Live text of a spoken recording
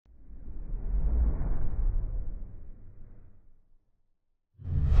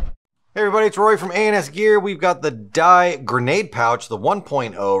Hey everybody, it's Roy from A&S Gear. We've got the dye grenade pouch, the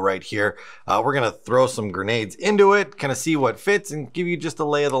 1.0 right here. We're going to throw some grenades into it, kind of see what fits and give you just a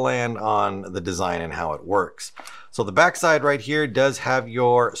lay of the land on the design and how it works. So the backside right here does have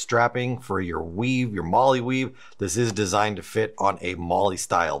your strapping for your weave, your MOLLE weave. This is designed to fit on a MOLLE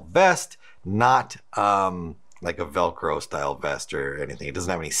style vest, not like a Velcro style vest or anything. It doesn't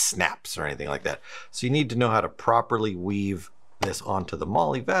have any snaps or anything like that. So you need to know how to properly weave this onto the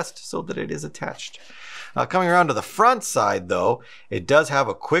MOLLE vest so that it is attached. Coming around to the front side though, it does have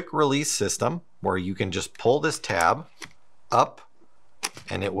a quick release system where you can just pull this tab up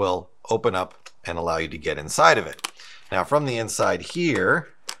and it will open up and allow you to get inside of it. Now from the inside here,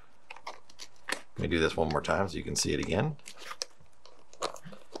 let me do this one more time so you can see it again.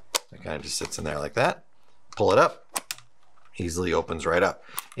 It kind of just sits in there like that. Pull it up, easily opens right up.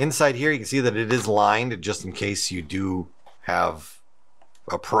 Inside here you can see that it is lined just in case you do have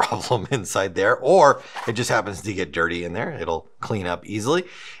a problem inside there, or it just happens to get dirty in there. It'll clean up easily.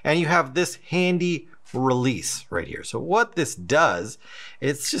 And you have this handy release right here. So what this does,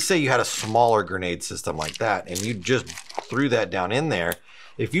 it's just say you had a smaller grenade system like that and you just threw that down in there.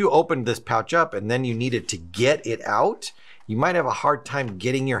 If you opened this pouch up and then you needed to get it out, you might have a hard time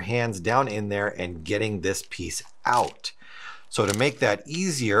getting your hands down in there and getting this piece out. So to make that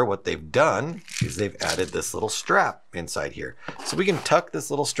easier, what they've done is they've added this little strap inside here. So we can tuck this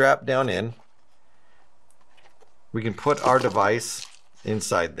little strap down in. We can put our device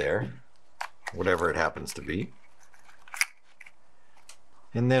inside there, whatever it happens to be.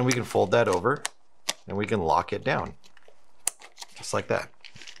 And then we can fold that over and we can lock it down, just like that.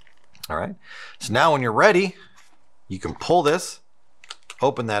 All right. So now when you're ready, you can pull this,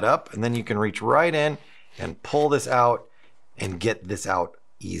 open that up, and then you can reach right in and pull this out and get this out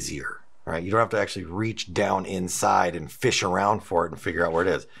easier, right? You don't have to actually reach down inside and fish around for it and figure out where it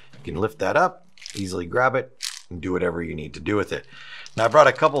is. You can lift that up, easily grab it, and do whatever you need to do with it. Now I brought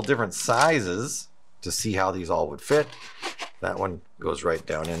a couple different sizes to see how these all would fit. That one goes right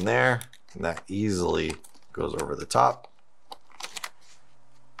down in there, and that easily goes over the top.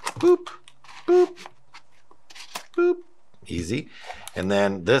 Boop, boop, boop, easy. And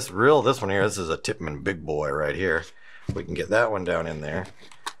then this one here, this is a Tipman big boy right here. We can get that one down in there.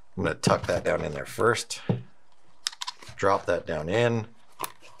 I'm going to tuck that down in there first, drop that down in,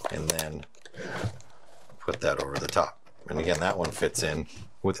 and then put that over the top. And again, that one fits in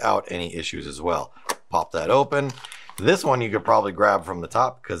without any issues as well. Pop that open. This one you could probably grab from the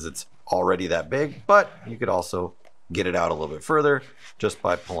top because it's already that big, but you could also get it out a little bit further just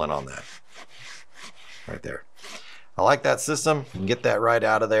by pulling on that right there. I like that system. You can get that right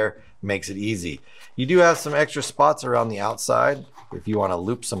out of there. Makes it easy. You do have some extra spots around the outside. If you want to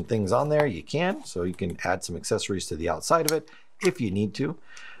loop some things on there, you can. So you can add some accessories to the outside of it if you need to.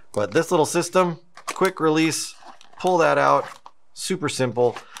 But this little system, quick release, pull that out, super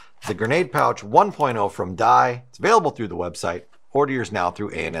simple. The Grenade Pouch 1.0 from Dye. It's available through the website. Order yours now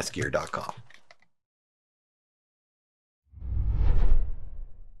through ansgear.com.